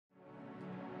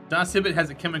Das Hibbit has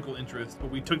a chemical interest,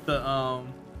 but we took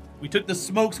the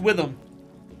smokes with him.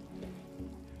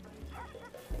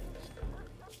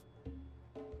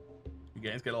 You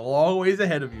guys got a long ways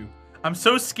ahead of you. I'm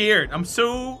so scared. I'm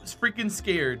so freaking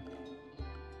scared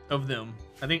of them.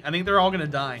 I think they're all gonna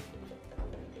die.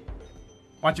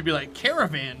 Watch it be like,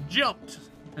 caravan jumped,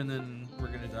 and then we're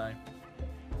gonna die.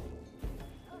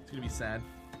 It's gonna be sad.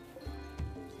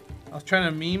 I was trying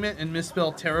to meme it and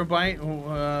misspell terabyte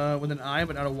with an I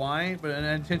but not a Y, but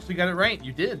I intentionally got it right.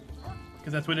 You did,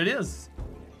 because that's what it is.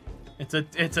 It's a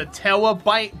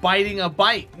terabyte biting a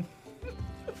byte.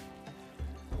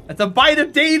 That's a byte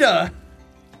of data.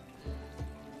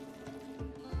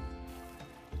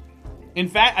 In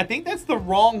fact, I think that's the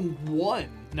wrong one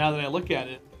now that I look at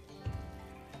it.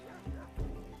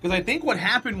 Because I think what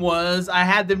happened was I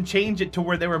had them change it to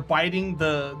where they were biting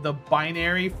the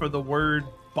binary for the word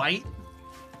byte.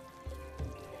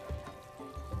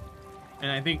 And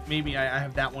I think maybe I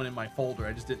have that one in my folder.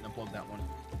 I just didn't upload that one.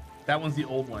 That one's the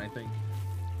old one, I think.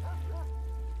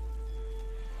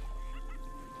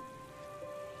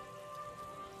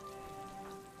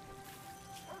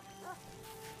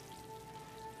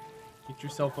 Get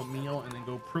yourself a meal and then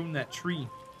go prune that tree.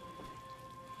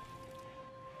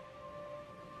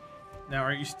 Now,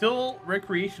 are you still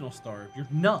recreational starved? You're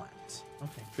not.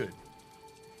 Okay, good.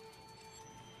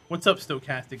 What's up,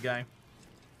 Stochastic guy?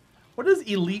 What does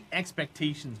elite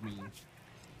expectations mean?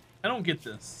 I don't get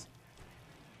this.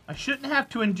 I shouldn't have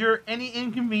to endure any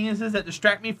inconveniences that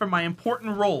distract me from my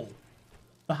important role.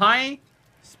 The high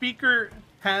speaker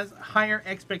has higher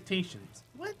expectations.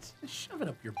 What? Shove it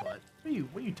up your butt.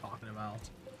 What are you talking about?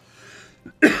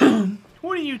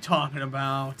 What are you talking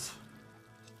about?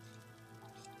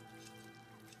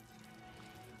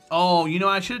 Oh, you know,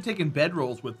 I should have taken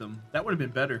bedrolls with them. That would have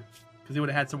been better, because they would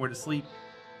have had somewhere to sleep.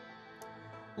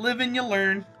 Live and you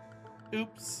learn.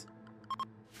 Oops.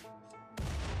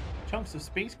 Chunks of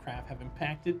spacecraft have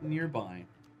impacted nearby.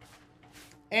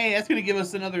 Hey, that's gonna give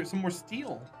us some more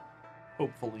steel,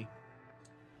 hopefully.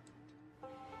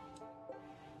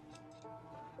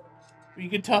 You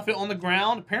can tough it on the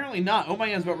ground? Apparently not. Oh, my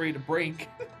hand's about ready to break.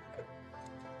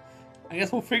 I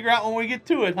guess we'll figure out when we get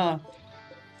to it, huh?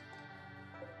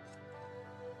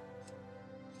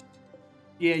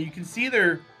 Yeah, you can see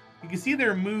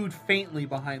their mood faintly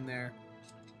behind there.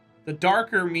 The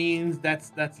darker means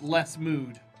that's less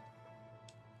mood.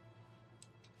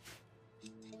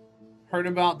 Heard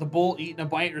about the bull eating a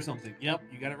bite or something. Yep,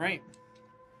 you got it right.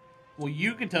 Well,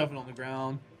 you can tough it on the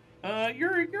ground.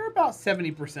 You're about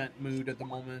 70% mood at the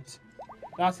moment.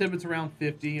 Das Hibbit's around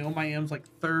 50. Oh my M's like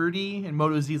 30, and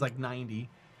Moto Z's like 90.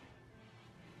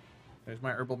 There's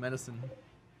my herbal medicine.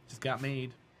 Just got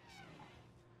made.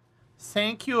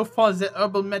 Thank you for the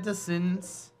herbal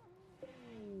medicines.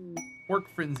 Work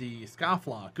frenzy,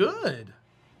 scofflaw. Good.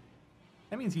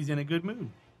 That means he's in a good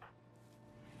mood.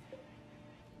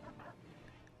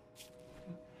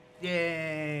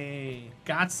 Yay.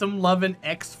 Got some lovin'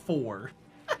 X4.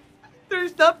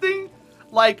 There's nothing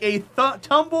like a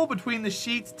tumble between the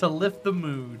sheets to lift the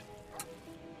mood.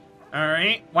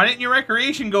 Alright. Why didn't your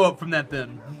recreation go up from that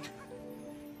then?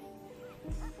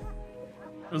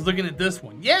 I was looking at this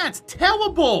one. Yeah, it's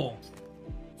terrible.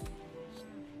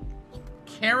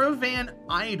 Caravan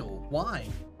idle. Why?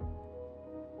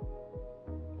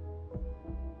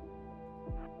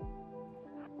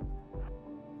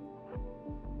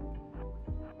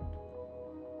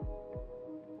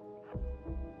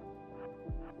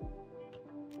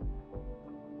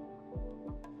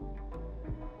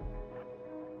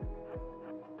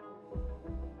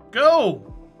 Go!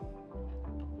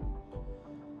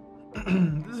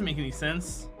 Doesn't make any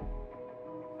sense.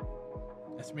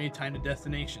 Estimated time to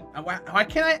destination. Why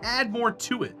can't I add more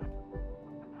to it?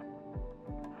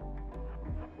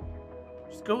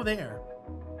 Just go there.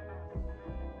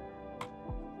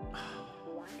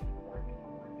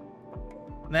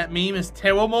 That meme is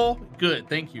terrible? Good,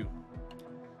 thank you.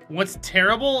 What's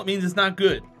terrible? It means it's not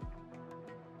good.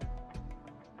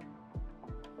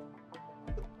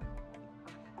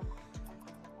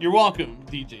 You're welcome,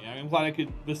 DJ. I'm glad I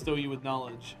could bestow you with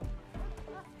knowledge.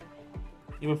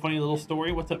 You have a funny little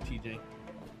story? What's up, TJ?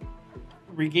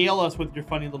 Regale us with your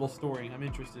funny little story. I'm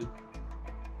interested.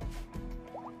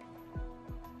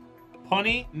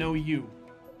 Punny, no you.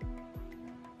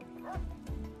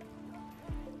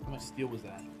 How much steel was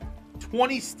that?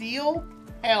 20 steel?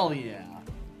 Hell yeah.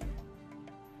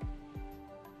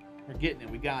 We're getting it.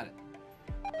 We got it.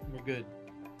 We're good.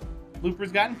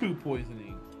 Looper's gotten food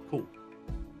poisoning. Cool.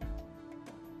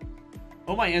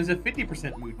 Oh, my end's at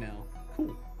 50% mood now.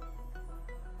 Cool.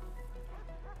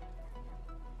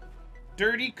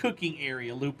 Dirty cooking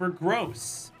area, Looper.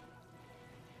 Gross.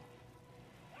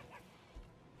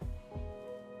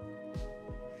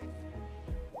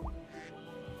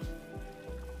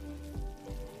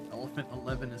 elephant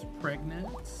 11 is pregnant.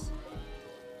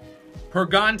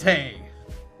 Pergante.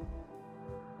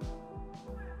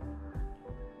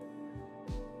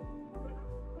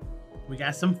 We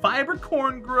got some fiber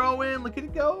corn growing. Look at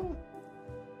it go.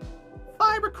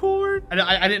 Fiber corn.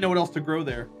 I didn't know what else to grow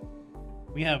there.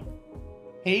 We have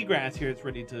hay grass here. It's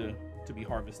ready to be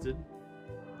harvested.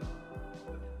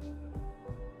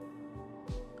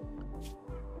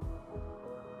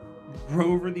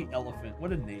 Grover the elephant.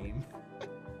 What a name.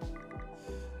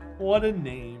 What a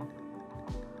name.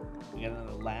 We got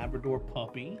another Labrador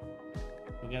puppy.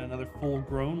 We got another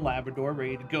full-grown Labrador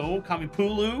ready to go.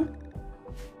 Kamipulu.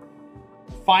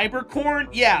 Fiber corn?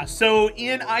 Yeah, so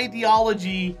in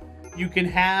ideology, you can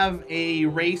have a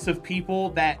race of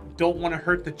people that don't want to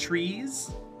hurt the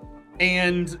trees.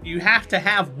 And you have to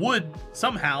have wood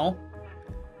somehow.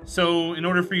 So in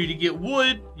order for you to get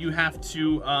wood, you have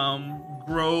to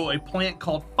grow a plant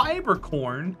called fiber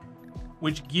corn,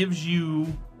 which gives you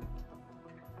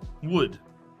wood.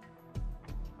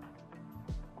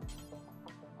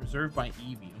 Reserved by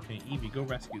Eevee. Okay, Eevee, go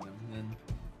rescue them. And then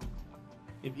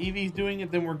if Eevee's doing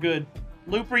it, then we're good.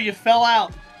 Looper, you fell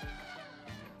out.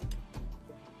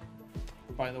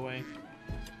 By the way,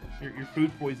 your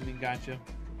food poisoning got you.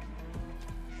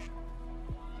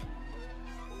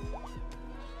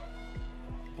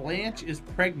 Blanche is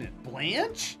pregnant.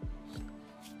 Blanche?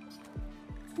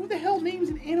 Who the hell names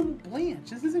an animal Blanche?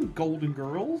 This isn't Golden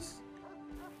Girls.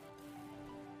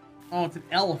 Oh, it's an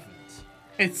elephant.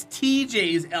 It's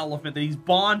TJ's elephant that he's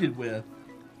bonded with.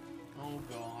 Oh,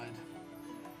 God.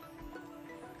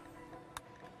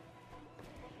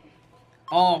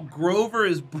 Oh, Grover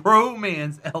is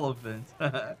Broman's elephant.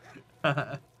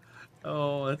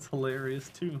 Oh, that's hilarious,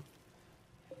 too.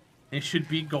 It should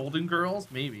be Golden Girls?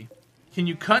 Maybe. Can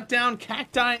you cut down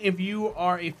cacti if you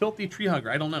are a filthy tree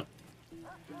hugger? I don't know.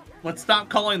 Let's stop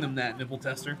calling them that, Nipple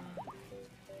Tester.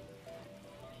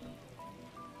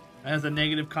 That has a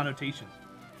negative connotation.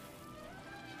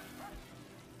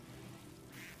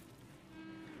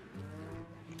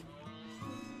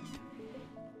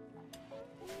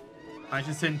 I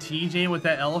should send TJ with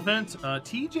that elephant.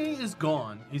 TJ is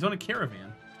gone. He's on a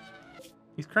caravan.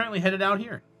 He's currently headed out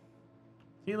here.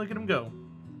 See, look at him go.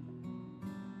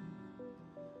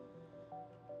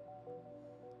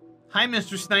 Hi,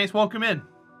 Mr. Snice. Welcome in.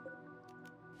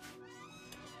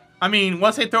 I mean,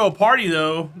 once they throw a party,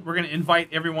 though, we're going to invite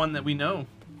everyone that we know.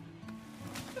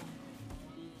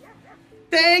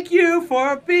 Thank you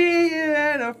for being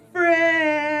a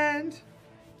friend.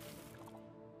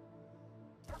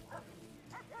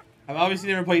 I've obviously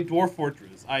never played Dwarf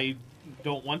Fortress. I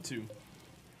don't want to.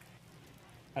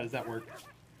 How does that work?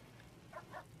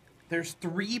 There's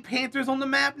 3 Panthers on the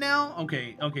map now?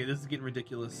 Okay, this is getting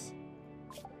ridiculous.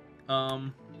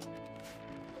 We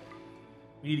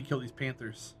need to kill these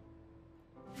Panthers.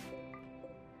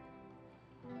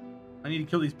 I need to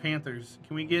kill these Panthers.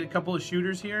 Can we get a couple of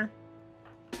shooters here?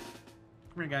 Come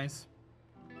here, guys.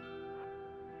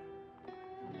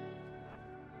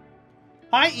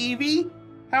 Hi, Eevee.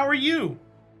 How are you?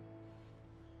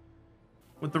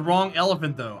 With the wrong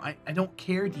elephant, though. I don't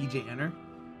care, DJ Enter.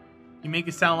 You make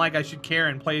it sound like I should care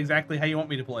and play exactly how you want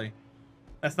me to play.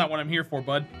 That's not what I'm here for,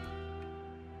 bud.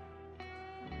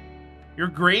 You're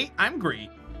great? I'm great.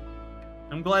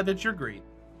 I'm glad that you're great.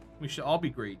 We should all be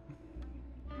great.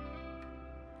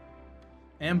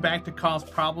 And back to cause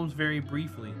problems very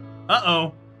briefly.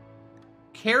 Uh-oh.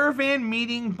 Caravan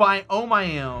meeting by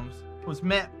Omayams was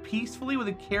met peacefully with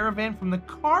a caravan from the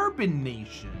Carbon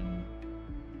Nation.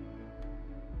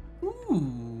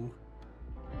 Ooh.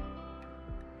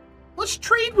 Let's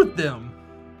trade with them.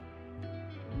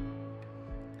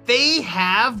 They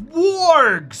have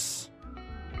wargs.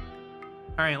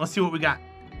 All right, let's see what we got.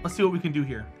 Let's see what we can do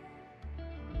here.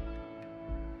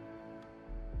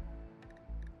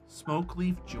 Smoke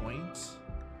leaf joints.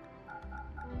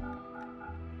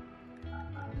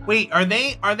 Wait, are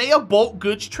they a bulk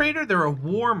goods trader? They're a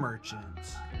war merchant.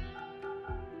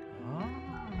 Oh.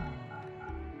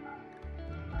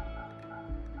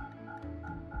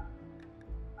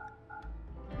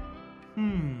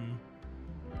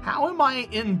 How am I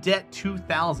in debt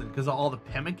 2,000? Because of all the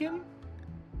pemmican?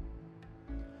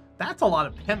 That's a lot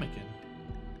of pemmican.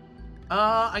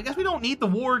 I guess we don't need the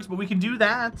wargs, but we can do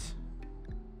that.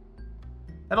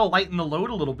 That'll lighten the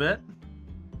load a little bit.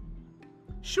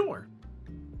 Sure.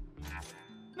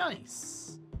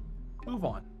 Nice. Move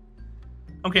on.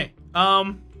 Okay,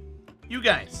 you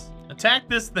guys, attack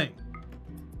this thing.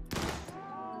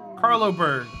 Carlo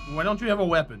Berg, why don't you have a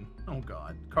weapon? Oh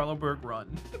god, Carlo Berg, run.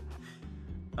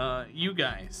 You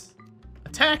guys,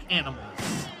 attack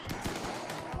animals.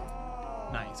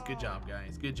 Nice, good job,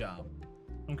 guys, good job.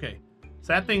 Okay,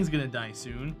 So that thing's gonna die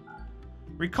soon.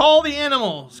 Recall the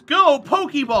animals. Go,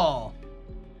 Pokeball.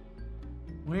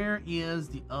 Where is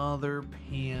the other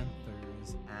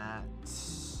Panthers at?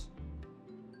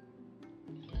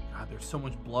 God, there's so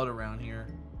much blood around here.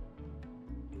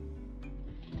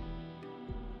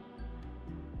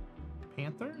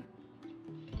 Panther?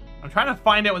 I'm trying to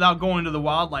find it without going to the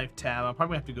wildlife tab. I'll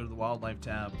probably have to go to the wildlife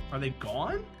tab. Are they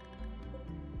gone?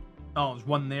 Oh, there's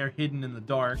one there hidden in the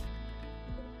dark.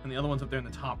 And the other one's up there in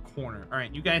the top corner. All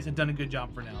right, you guys have done a good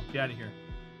job for now. Get out of here.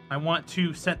 I want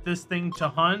to set this thing to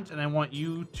hunt, and I want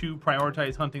you to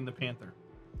prioritize hunting the panther.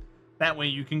 That way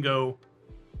you can go,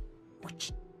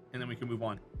 and then we can move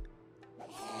on.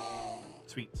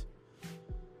 Sweet.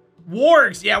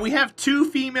 Wargs! Yeah, we have 2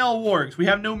 female wargs. We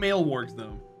have no male wargs,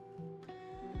 though.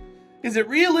 Is it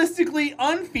realistically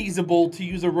unfeasible to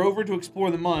use a rover to explore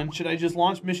the Mun? Should I just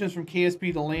launch missions from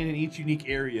KSP to land in each unique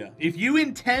area? If you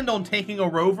intend on taking a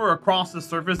rover across the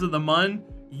surface of the Mun,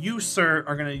 you, sir,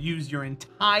 are going to use your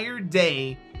entire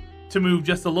day to move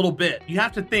just a little bit. You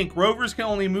have to think, rovers can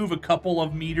only move a couple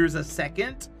of meters a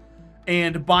second,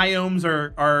 and biomes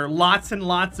are lots and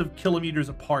lots of kilometers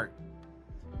apart.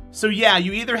 So yeah,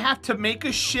 you either have to make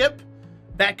a ship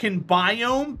that can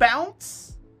biome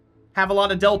bounce, have a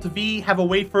lot of delta V, have a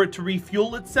way for it to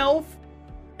refuel itself,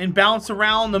 and bounce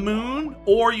around the moon,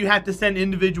 or you have to send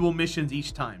individual missions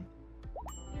each time.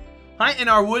 Hi,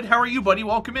 Inarwood. How are you, buddy?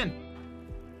 Welcome in.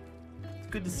 It's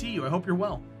good to see you. I hope you're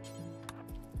well.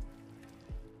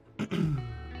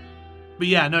 But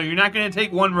yeah, no, you're not going to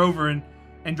take one rover and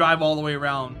drive all the way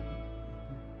around.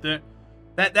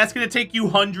 That's going to take you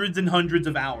hundreds and hundreds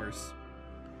of hours.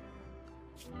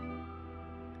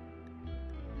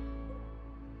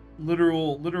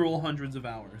 Literal hundreds of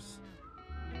hours.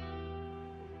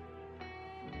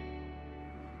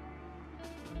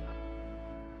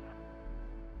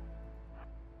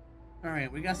 All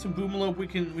right, we got some boomalope we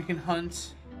can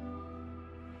hunt.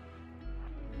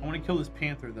 I want to kill this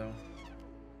panther though.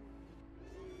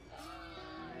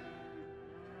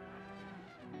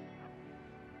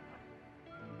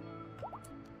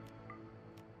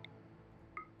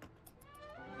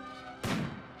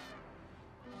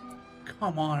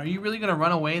 Come on, are you really gonna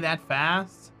run away that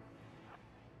fast?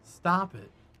 Stop it.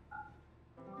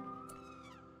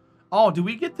 Oh, do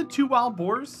we get the 2 wild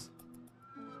boars?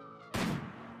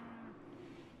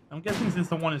 I'm guessing since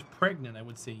the one is pregnant, I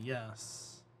would say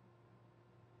yes.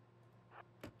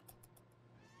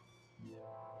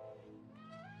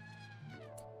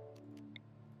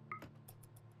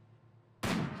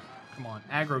 Come on,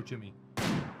 aggro to me.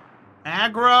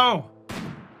 Aggro!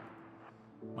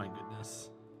 My goodness.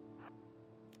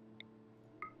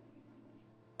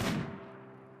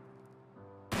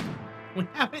 We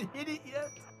haven't hit it yet.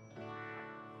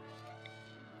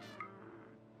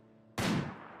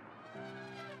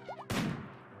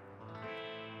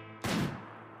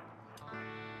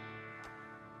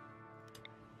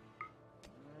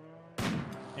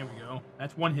 There we go.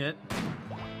 That's one hit.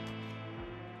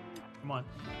 Come on.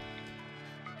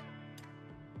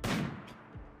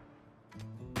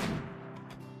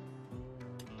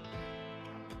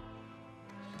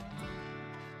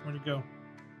 Where'd it go?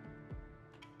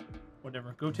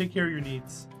 Whatever. Go take care of your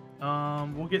needs.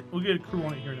 We'll get a crew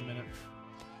on it here in a minute.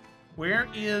 Where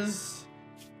is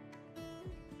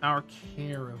our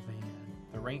caravan?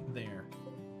 They're right there.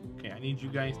 Okay, I need you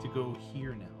guys to go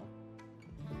here now.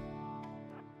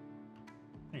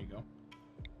 There you go.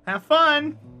 Have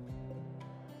fun!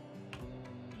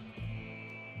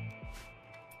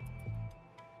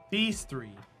 These 3.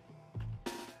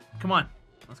 Come on.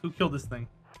 Let's go kill this thing.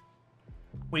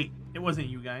 Wait, it wasn't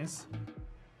you guys.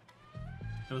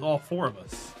 It was all 4 of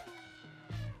us.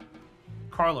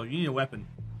 Carlo, you need a weapon.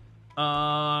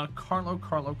 Carlo.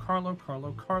 Grab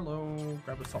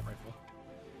a assault rifle.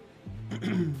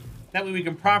 That way we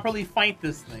can properly fight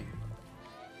this thing.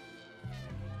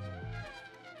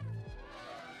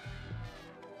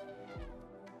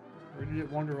 Where did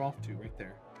it wander off to? Right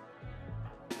there.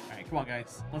 Alright, come on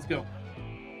guys. Let's go.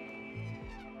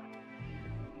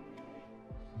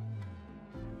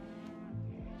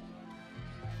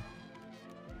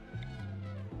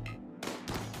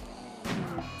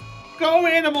 Go,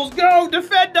 animals, go!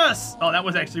 Defend us! Oh, that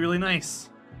was actually really nice.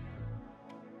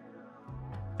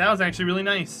 That was actually really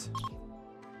nice.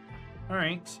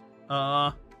 Alright.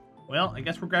 Well, I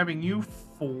guess we're grabbing you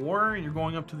 4, and you're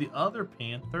going up to the other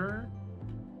panther,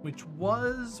 which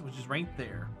is right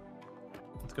there.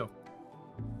 Let's go.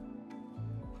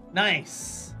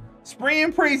 Nice. Spray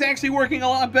and pray is actually working a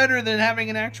lot better than having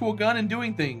an actual gun and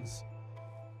doing things.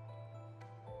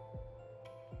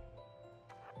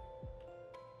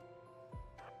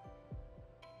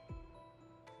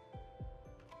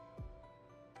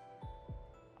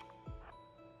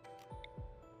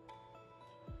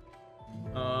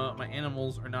 my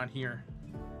animals are not here.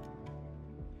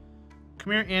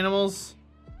 Come here, animals.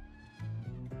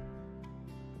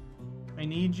 I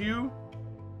need you.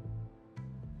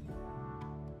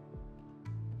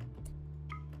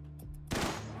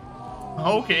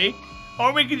 Okay.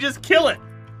 Or we can just kill it.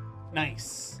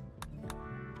 Nice.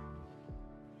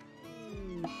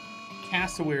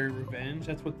 Cassowary revenge.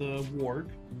 That's what the warg.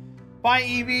 Bye,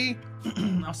 Evie.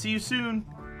 I'll see you soon.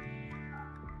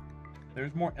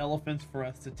 There's more elephants for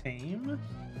us to tame.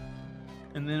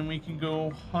 And then we can go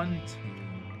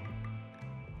hunting.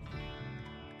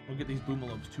 We'll get these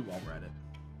boomalopes too while we're at it.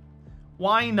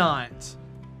 Why not?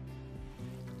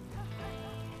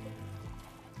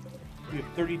 We have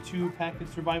 32 packet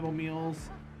survival meals.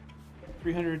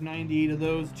 398 of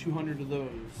those, 200 of those.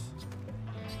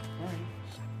 Alright.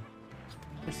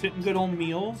 We're sitting good on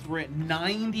meals. We're at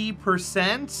 90%.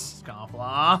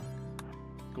 Scofflaw.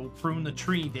 Go prune the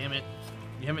tree, damn it.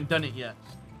 You haven't done it yet.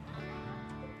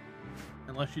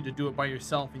 Unless you to do it by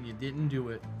yourself and you didn't do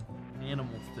it.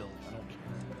 Animal still. I don't care.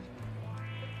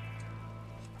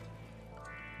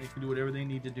 They can do whatever they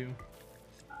need to do.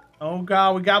 Oh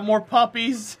god, we got more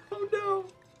puppies. Oh no.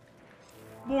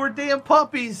 More damn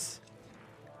puppies.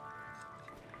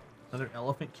 Another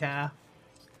elephant calf.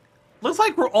 Looks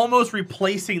like we're almost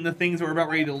replacing the things that we're about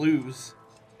ready to lose.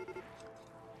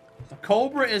 A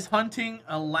cobra is hunting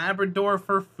a Labrador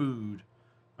for food.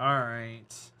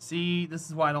 Alright. See, this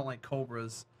is why I don't like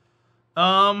cobras.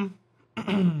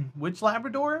 Which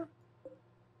Labrador?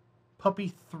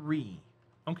 Puppy 3.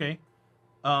 Okay.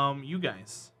 You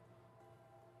guys.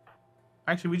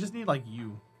 Actually, we just need, like,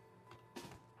 you.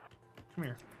 Come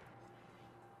here.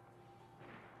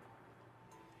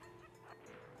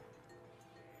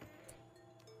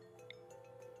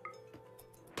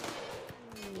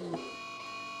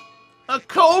 A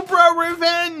cobra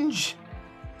revenge!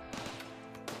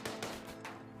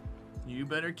 You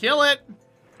better kill it.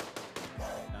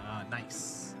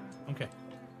 Nice. Okay.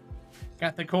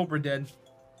 Got the cobra dead.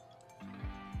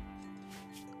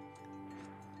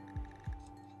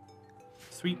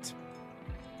 Sweet.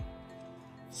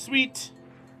 Sweet.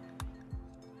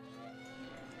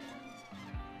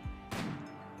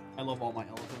 I love all my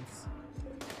elephants.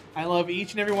 I love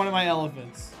each and every one of my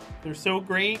elephants. They're so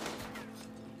great.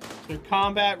 They're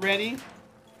combat ready.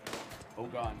 Oh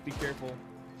god, be careful.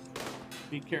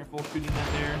 Be careful shooting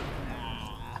that there.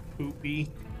 Ah, poopy.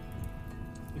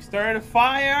 We started a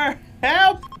fire!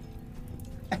 Help!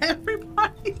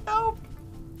 Everybody help!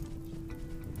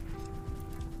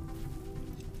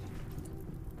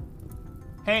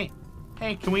 Hey,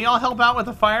 hey, can we all help out with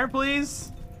the fire,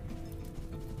 please?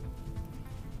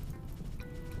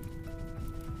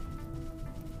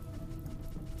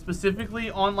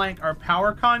 Specifically on, like, our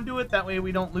power conduit. That way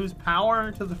we don't lose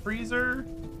power to the freezer.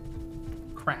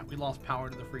 Crap, we lost power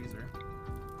to the freezer.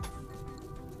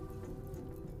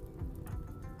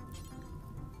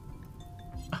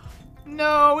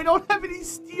 No, we don't have any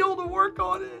steel to work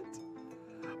on it.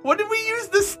 What did we use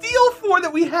the steel for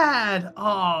that we had?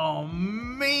 Oh,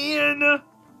 man.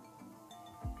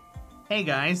 Hey,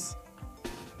 guys.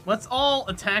 Let's all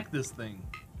attack this thing.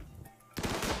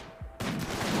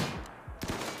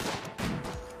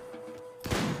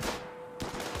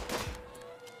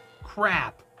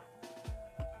 Crap.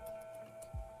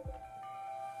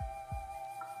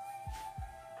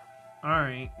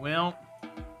 Alright, well.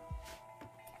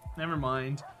 Never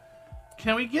mind.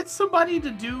 Can we get somebody to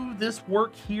do this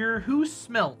work here? Who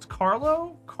smelt?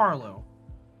 Carlo? Carlo.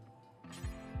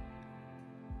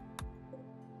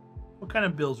 What kind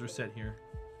of bills are set here?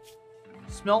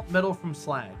 Smelt metal from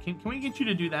slag. Can we get you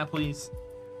to do that, please?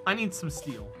 I need some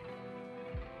steel.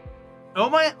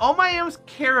 Omayam's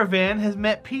caravan has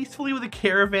met peacefully with a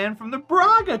caravan from the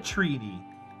Braga Treaty.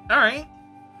 Alright.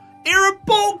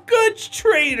 Irritable goods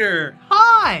trader!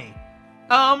 Hi!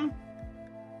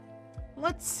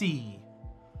 Let's see.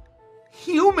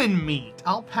 Human meat.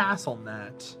 I'll pass on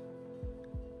that.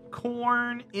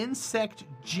 Corn, insect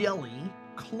jelly,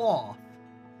 cloth.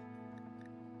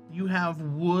 You have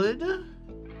wood?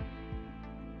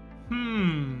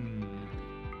 You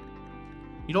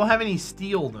don't have any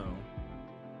steel, though.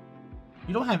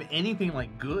 You don't have anything,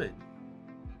 like, good.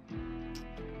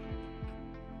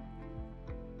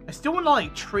 I still want to,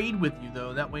 like, trade with you,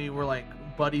 though. That way we're, like,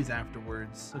 buddies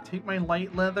afterwards. So take my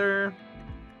light leather.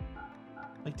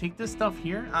 Like, take this stuff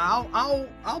here.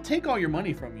 I'll take all your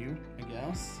money from you, I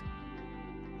guess.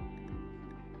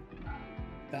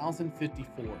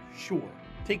 1,054. Sure.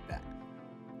 Take that.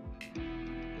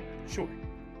 Sure.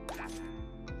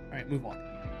 Alright, move on.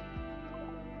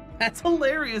 That's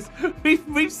hilarious.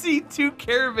 We've seen 2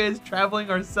 caravans traveling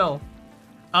ourselves.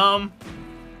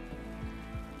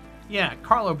 Yeah,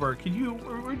 Carlo Bird, could you...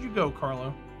 Where'd you go,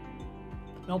 Carlo?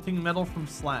 Melting metal from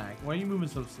slag. Why are you moving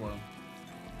so slow?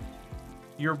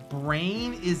 Your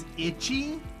brain is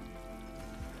itchy?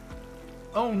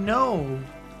 Oh, no.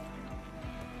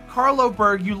 Carlo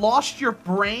Berg, you lost your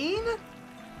brain?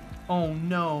 Oh,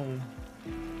 no.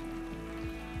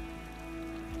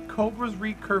 Cobra's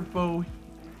recurve bow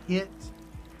hit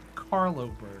Carlo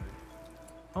Berg.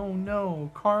 Oh,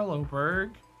 no. Carlo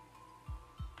Berg.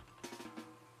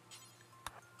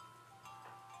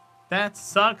 That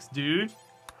sucks, dude.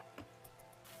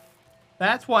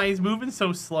 That's why he's moving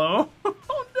so slow.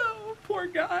 Oh, no. Poor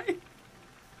guy.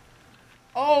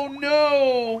 Oh,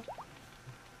 no.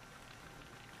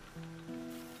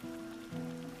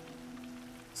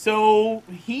 So,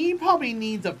 he probably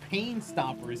needs a pain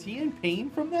stopper. Is he in pain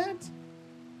from that?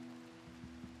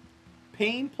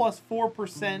 Pain plus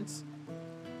 4%.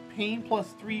 Pain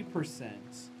plus 3%.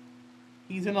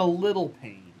 He's in a little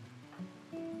pain.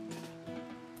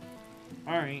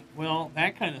 Alright, well,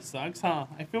 that kind of sucks, huh?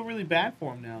 I feel really bad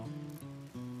for him now.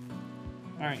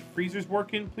 Alright, freezer's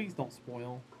working. Please don't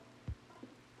spoil.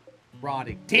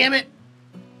 Rotting. Damn it!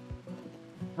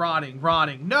 Rotting.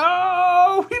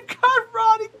 No! We've got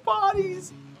rotting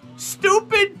bodies!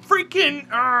 Stupid freaking...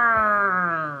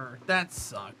 that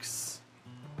sucks.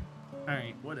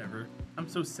 Alright, whatever. I'm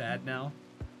so sad now.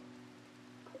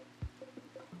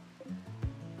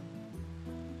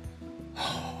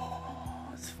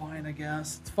 It's fine, I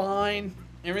guess. It's fine.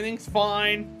 Everything's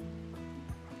fine.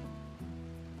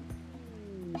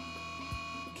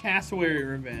 Cassowary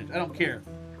revenge. I don't care.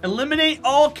 Eliminate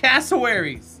all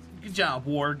cassowaries. Good job,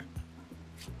 Warg.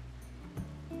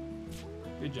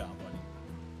 Good job, buddy.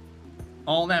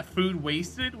 All that food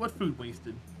wasted? What food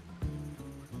wasted?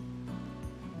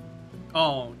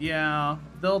 Oh, yeah.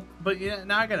 But yeah,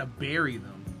 now I gotta bury them.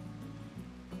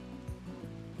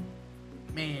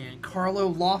 Man, Carlo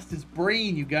lost his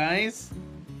brain, you guys.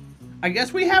 I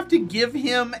guess we have to give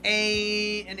him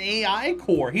an AI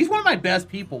core. He's one of my best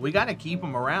people. We gotta keep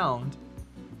him around.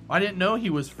 I didn't know he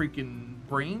was freaking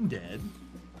brain dead.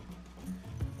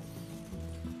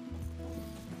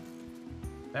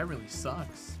 That really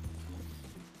sucks.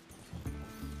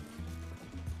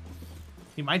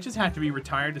 He might just have to be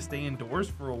retired to stay indoors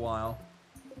for a while.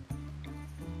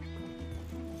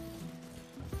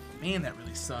 Man, that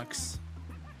really sucks.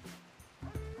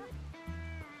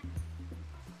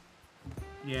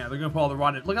 Yeah, they're gonna put all the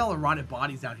rotted... Look at all the rotted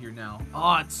bodies out here now.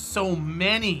 Oh, it's so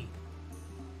many.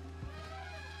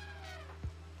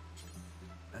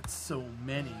 That's so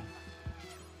many.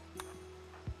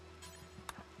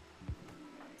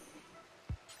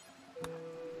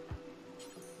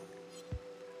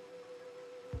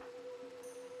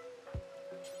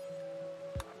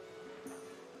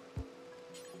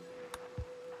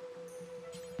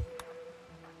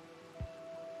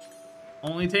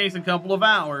 Only takes a couple of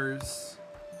hours.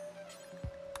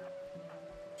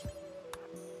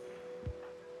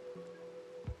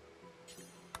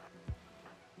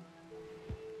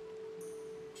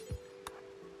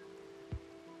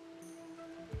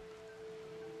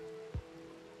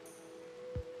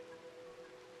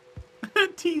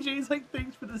 TJ's like,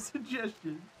 thanks for the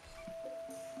suggestion.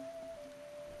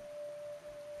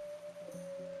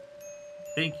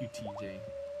 Thank you, TJ.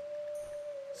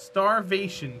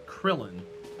 Starvation, Krillin.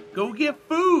 Go get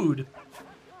food!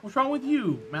 What's wrong with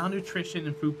you? Malnutrition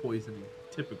and food poisoning.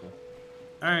 Typical.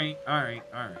 Alright.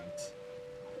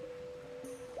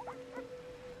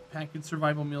 Packaged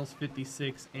survival meals,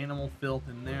 56. Animal filth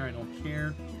in there, I don't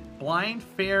care. Blind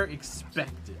fare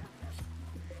expected.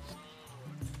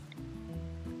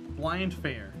 Blind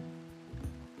fare.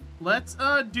 Let's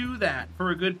do that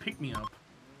for a good pick-me-up.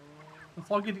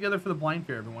 Let's all get together for the blind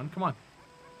fare, everyone. Come on.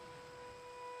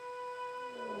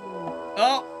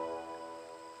 Oh!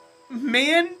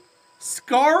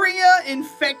 Scaria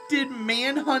infected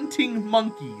man-hunting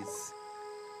monkeys.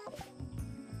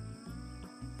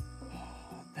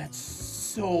 Oh, that's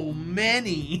so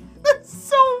many. That's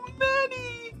so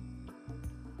many.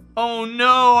 Oh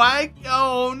no,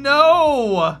 oh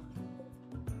no.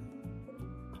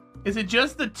 Is it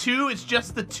just the two? It's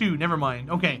just the two. Never mind.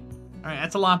 Okay. Alright,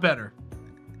 that's a lot better.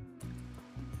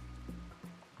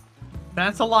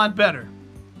 That's a lot better.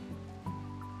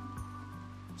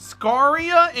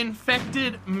 Scaria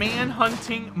infected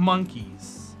man-hunting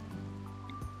monkeys.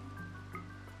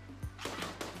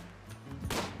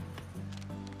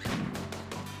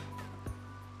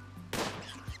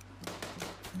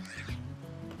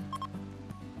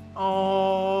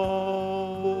 Oh,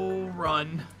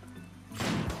 run.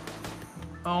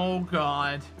 Oh,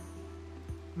 God.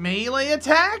 Melee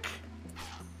attack?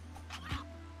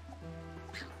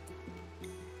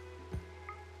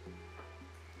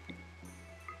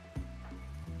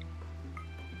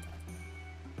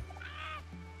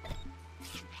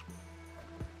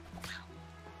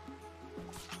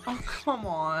 Come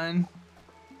on.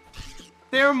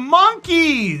 They're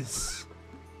monkeys!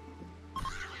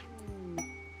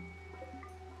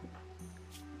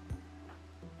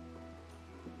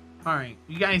 Alright,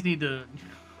 you guys need to...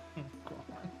 Oh,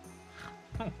 God.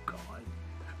 Oh, God.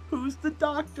 Who's the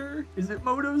doctor? Is it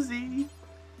Moto Z?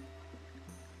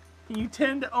 Can you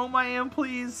tend to Oh My Am,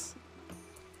 please?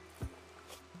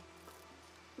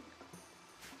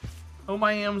 Oh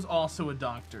My Am's also a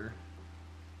doctor.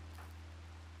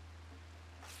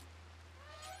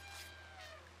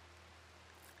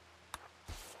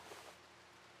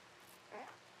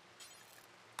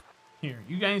 Here,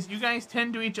 you guys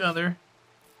tend to each other.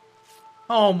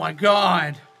 Oh my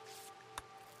God.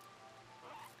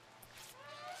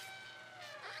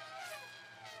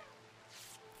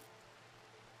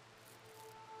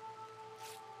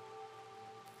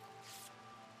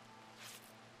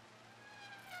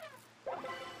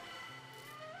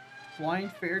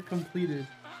 Blind fair completed.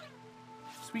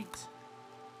 Sweet.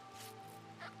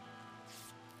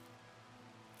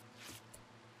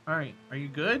 All right, are you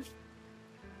good?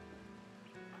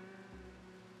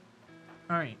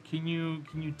 All right, can you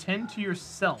tend to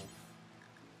yourself?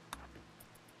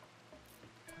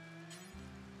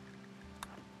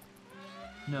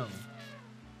 No.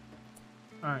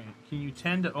 All right, can you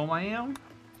tend to Oh My Am?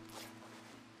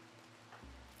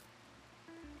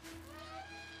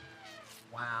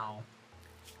 Wow.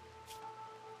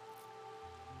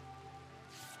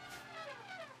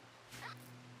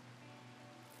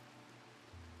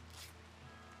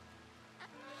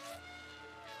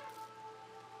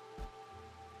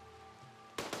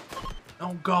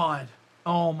 Oh God.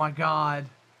 Oh my God.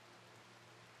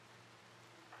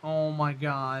 Oh my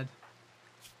God.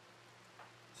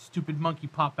 Stupid monkey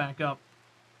pop back up.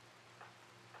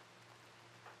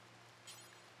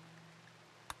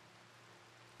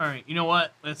 Alright, you know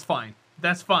what? That's fine.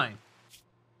 That's fine.